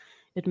themes,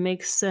 it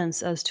makes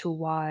sense as to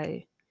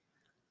why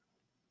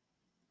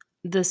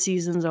the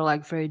seasons are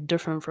like very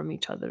different from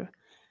each other.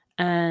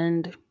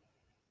 And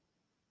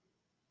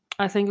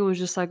I think it was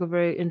just like a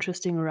very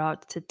interesting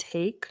route to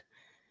take.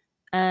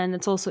 And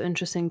it's also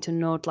interesting to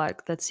note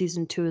like that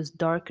season 2 is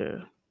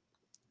darker,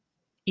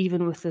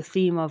 even with the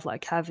theme of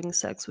like having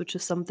sex, which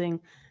is something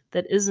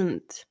that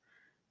isn't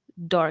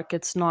dark.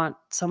 It's not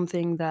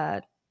something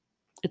that,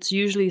 it's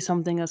usually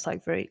something that's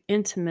like very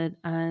intimate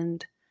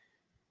and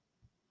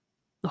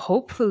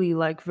hopefully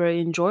like very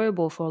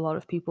enjoyable for a lot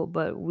of people,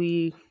 but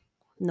we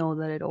know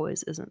that it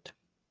always isn't.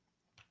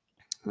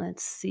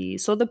 Let's see.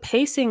 So the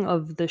pacing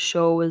of the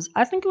show was,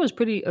 I think it was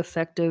pretty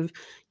effective.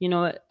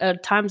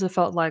 At times it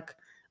felt like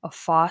a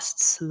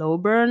fast, slow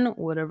burn,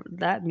 whatever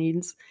that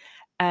means,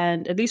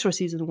 and at least for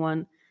season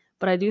 1.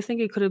 But I do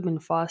think it could have been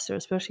faster,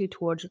 especially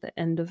towards the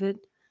end of it,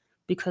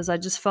 because I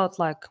just felt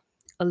like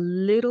a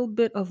little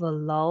bit of a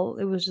lull.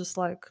 It was just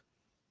like,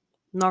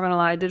 not gonna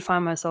lie, I did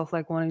find myself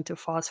like wanting to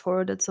fast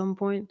forward at some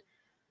point,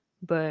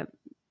 but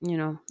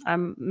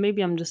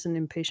I'm just an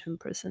impatient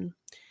person.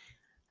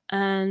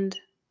 And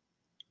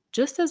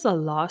just as a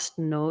last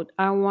note,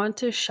 I want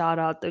to shout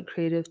out the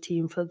creative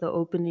team for the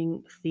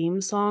opening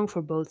theme song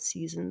for both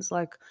seasons.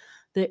 Like,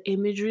 the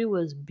imagery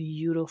was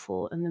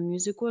beautiful and the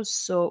music was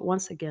so,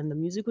 once again, the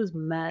music was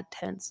mad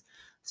tense.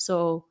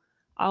 So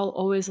I'll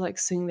always like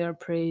sing their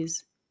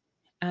praise,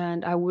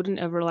 and I wouldn't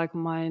ever like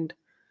mind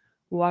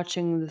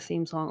watching the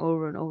theme song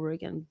over and over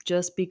again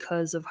just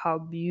because of how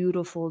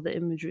beautiful the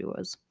imagery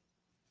was.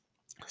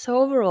 So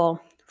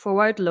overall, for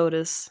White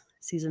Lotus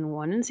season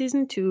 1 and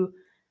season 2,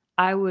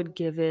 I would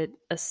give it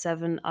a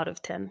 7 out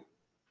of 10.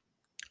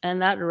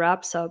 And that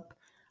wraps up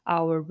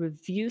our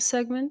review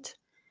segment.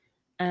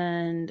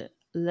 And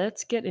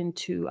let's get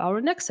into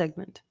our next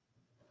segment.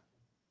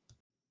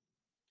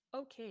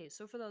 Okay,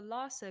 so for the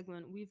last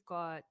segment, we've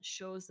got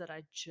shows that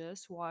I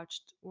just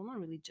watched. Well, not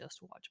really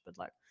just watched, but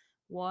like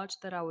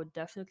watched that I would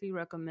definitely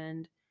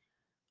recommend,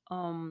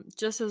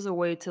 just as a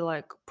way to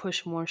like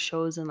push more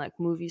shows and like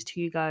movies to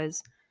you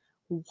guys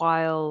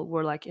while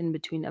we're like in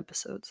between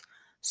episodes.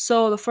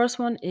 So the first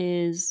one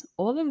is,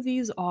 all of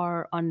these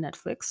are on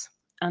Netflix,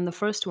 and the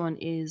first one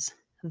is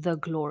The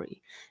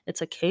Glory.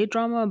 It's a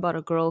K-drama about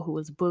a girl who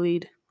was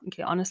bullied.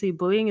 Okay, honestly,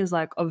 bullying is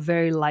like a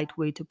very light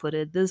way to put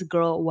it. This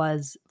girl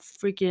was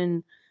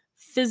freaking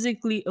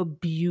physically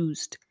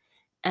abused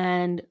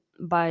and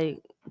by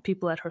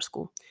people at her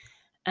school.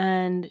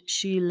 And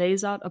she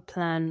lays out a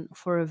plan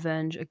for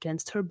revenge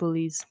against her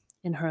bullies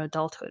in her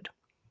adulthood.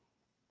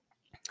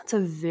 It's a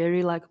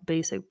very like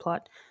basic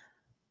plot,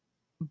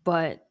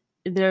 but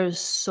there's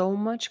so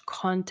much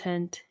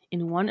content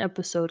in one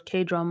episode.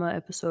 K-drama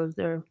episodes,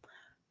 they're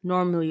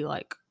normally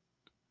like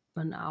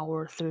an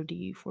hour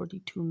 30,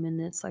 42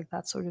 minutes, like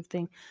that sort of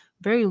thing.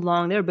 Very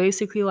long. They're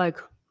basically like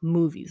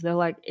movies. They're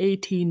like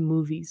 18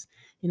 movies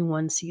in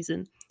one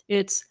season.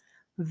 It's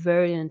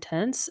very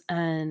intense,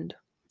 and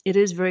it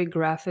is very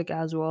graphic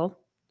as well,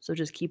 so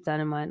just keep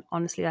that in mind.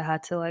 Honestly, I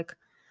had to like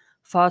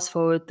fast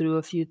forward through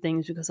a few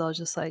things because I was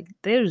just like,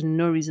 there's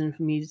no reason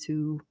for me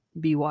to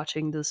be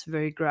watching this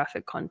very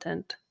graphic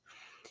content.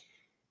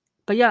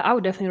 But yeah, I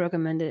would definitely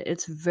recommend it.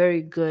 It's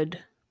very good.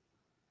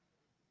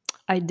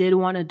 I did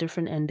want a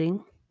different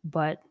ending,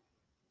 but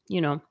you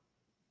know,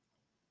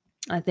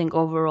 I think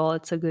overall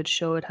it's a good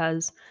show. It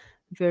has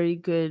very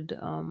good,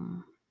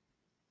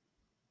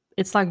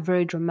 it's like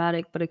very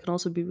dramatic, but it can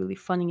also be really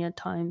funny at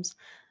times,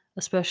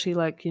 especially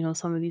like,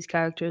 some of these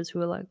characters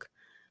who are like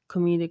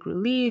comedic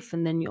relief,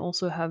 and then you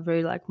also have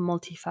very like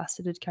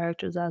multifaceted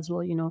characters as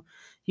well.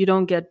 You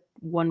don't get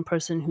one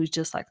person who's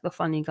just like the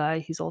funny guy.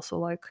 He's also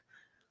like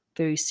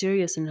very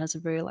serious and has a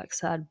very like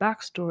sad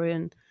backstory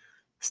and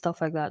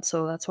stuff like that.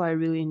 So that's why I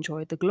really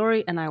enjoyed The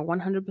Glory, and I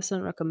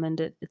 100% recommend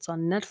it. It's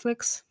on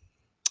Netflix.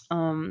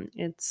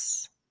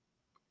 It's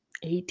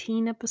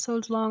 18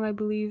 episodes long, I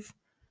believe.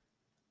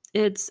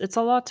 It's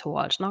a lot to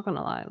watch, not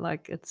gonna lie.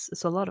 Like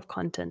it's a lot of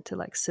content to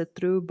like sit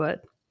through,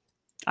 but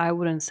I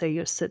wouldn't say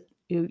you're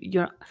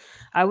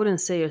I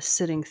wouldn't say you're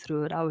sitting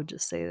through it. I would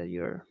just say that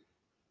you're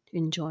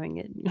enjoying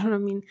it. You know what I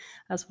mean?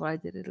 That's what I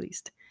did, at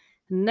least.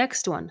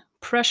 Next one,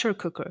 Pressure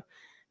Cooker.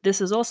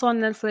 This is also on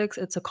Netflix.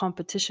 It's a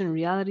competition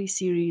reality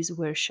series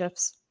where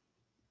chefs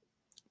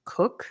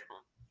cook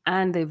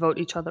and they vote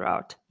each other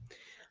out.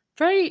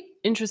 Very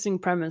interesting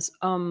premise.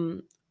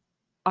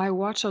 I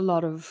watch a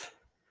lot of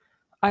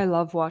I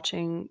love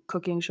watching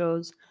cooking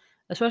shows,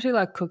 especially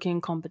like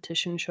cooking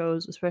competition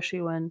shows,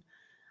 especially when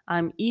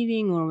I'm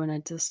eating or when I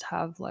just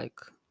have like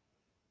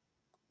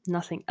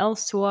nothing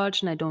else to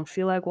watch and I don't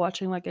feel like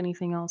watching like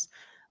anything else.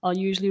 I'll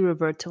usually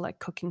revert to like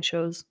cooking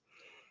shows.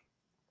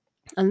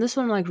 And this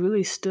one like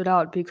really stood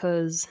out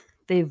because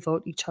they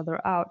vote each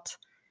other out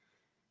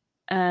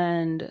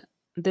and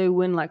they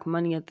win like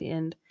money at the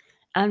end.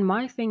 And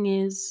my thing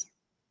is,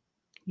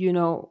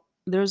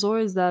 there's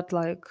always that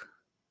like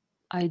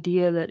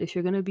idea that if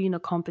you're going to be in a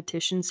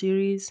competition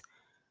series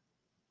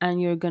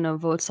and you're going to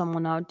vote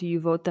someone out, do you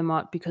vote them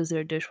out because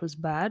their dish was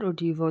bad or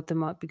do you vote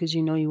them out because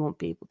you know you won't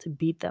be able to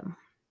beat them?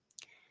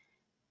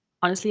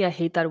 Honestly, I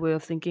hate that way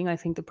of thinking. I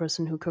think the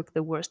person who cooked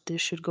the worst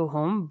dish should go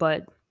home,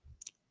 but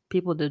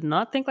people did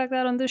not think like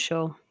that on this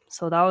show.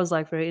 So that was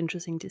like very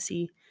interesting to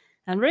see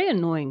and very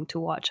annoying to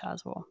watch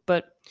as well.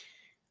 But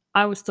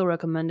I would still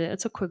recommend it.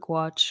 It's a quick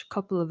watch,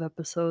 couple of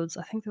episodes.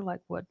 I think they're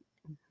like what,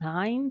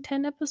 9,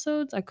 10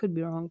 episodes? I could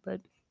be wrong, but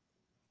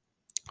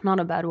not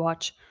a bad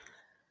watch.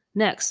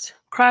 Next,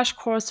 Crash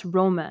Course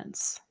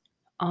Romance.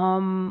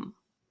 Um,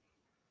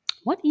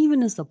 what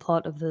even is the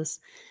plot of this?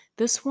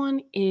 This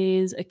one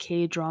is a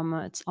K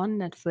drama. It's on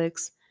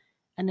Netflix,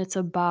 and it's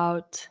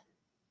about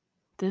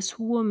this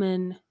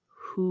woman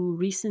who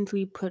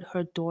recently put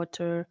her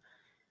daughter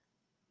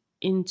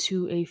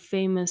into a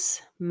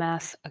famous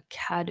math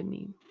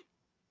academy.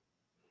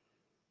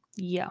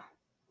 Yeah,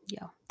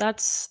 yeah.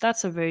 That's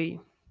a very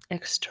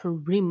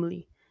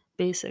extremely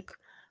basic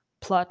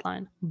plot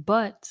line,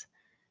 but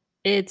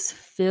it's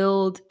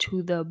filled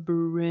to the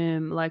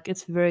brim. Like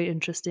it's very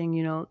interesting,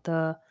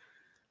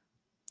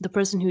 the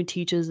person who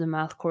teaches the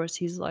math course,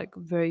 he's like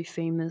very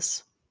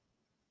famous,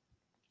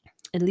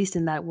 at least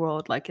in that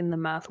world, like in the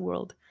math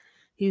world.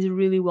 He's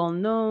really well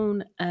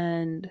known,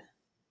 and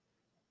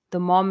the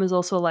mom is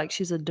also like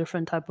she's a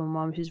different type of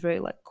mom. She's very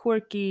like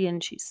quirky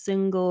and she's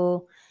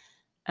single,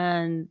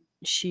 and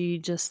she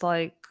just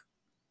like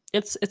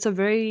it's a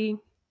very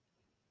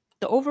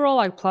the overall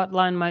like plot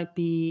line might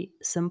be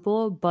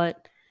simple,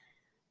 but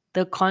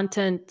the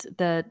content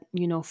that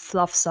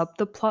fluffs up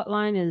the plot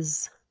line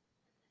is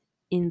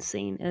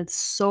insane. It's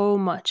so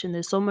much, and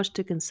there's so much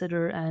to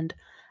consider, and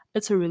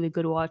it's a really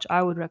good watch.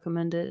 I would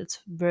recommend it. It's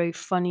very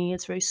funny,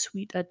 it's very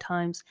sweet at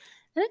times,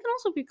 and it can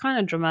also be kind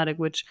of dramatic,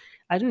 which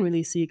I didn't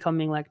really see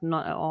coming, like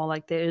not at all.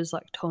 Like there is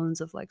like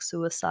tones of like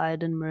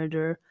suicide and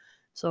murder,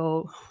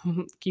 so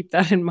keep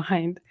that in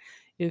mind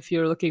if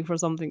you're looking for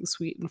something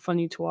sweet and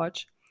funny to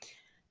watch.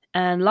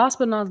 And last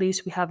but not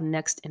least, we have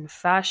Next in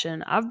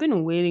Fashion. I've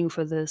been waiting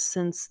for this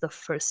since the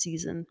first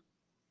season,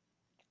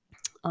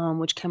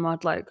 which came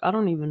out like, I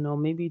don't even know,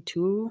 maybe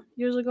 2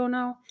 years ago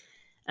now.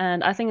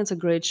 And I think it's a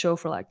great show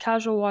for like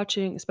casual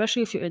watching,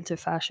 especially if you're into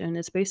fashion.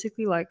 It's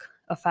basically like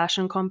a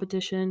fashion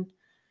competition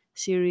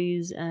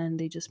series, and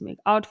they just make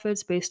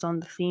outfits based on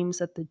the themes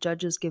that the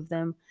judges give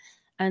them.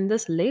 And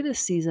this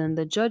latest season,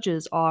 the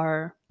judges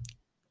are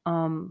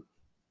um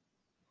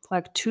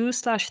like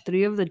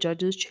 2/3 of the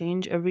judges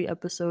change every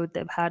episode.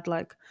 They've had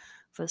like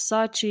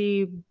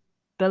Versace,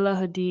 Bella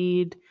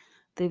Hadid,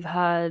 they've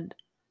had,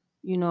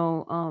 you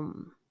know,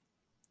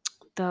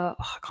 I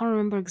can't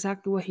remember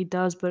exactly what he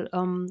does, but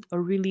a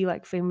really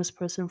like famous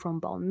person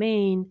from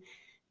Balmain.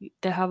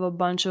 They have a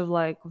bunch of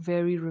like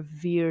very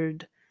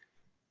revered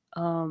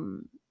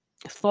um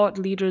thought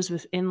leaders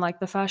within like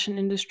the fashion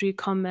industry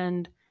come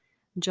and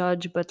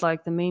judge, but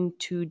like the main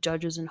two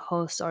judges and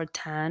hosts are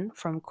Tan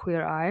from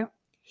Queer Eye.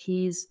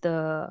 He's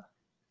the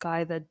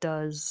guy that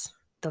does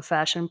the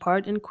fashion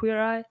part in Queer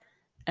Eye.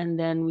 And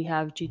then we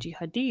have Gigi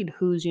Hadid,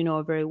 who's,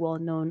 a very well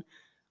known,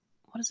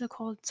 what is it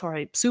called?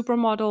 Sorry,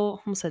 supermodel,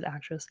 almost said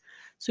actress,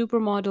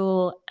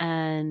 supermodel,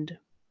 and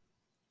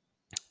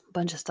a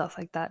bunch of stuff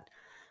like that.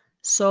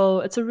 So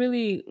it's a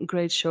really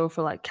great show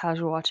for like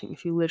casual watching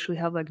if you literally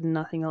have like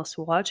nothing else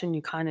to watch and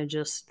you kind of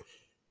just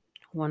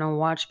want to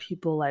watch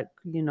people like,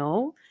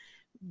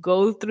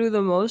 go through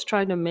the most,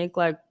 trying to make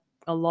like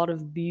a lot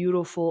of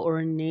beautiful,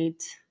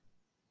 ornate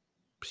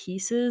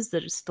pieces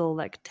that still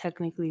like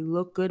technically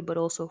look good, but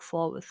also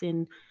fall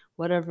within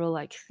whatever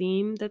like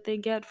theme that they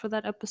get for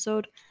that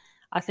episode.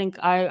 I think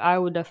I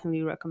would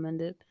definitely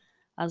recommend it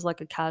as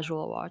like a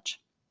casual watch.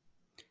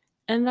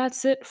 And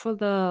that's it for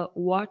the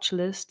watch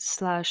list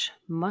slash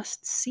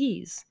must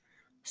sees.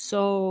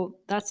 So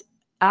that's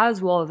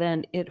as well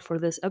then it for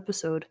this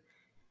episode.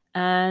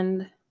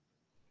 And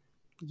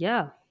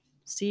yeah,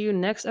 see you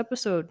next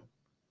episode.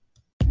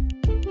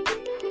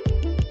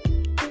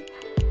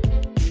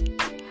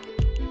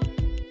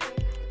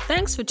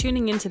 Thanks for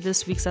tuning into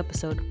this week's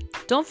episode.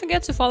 Don't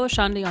forget to follow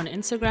Shandi on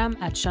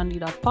Instagram at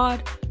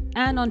shandi.pod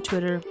and on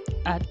Twitter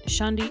at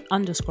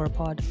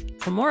shandi_pod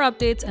for more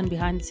updates and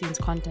behind the scenes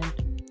content.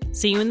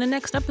 See you in the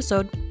next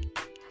episode.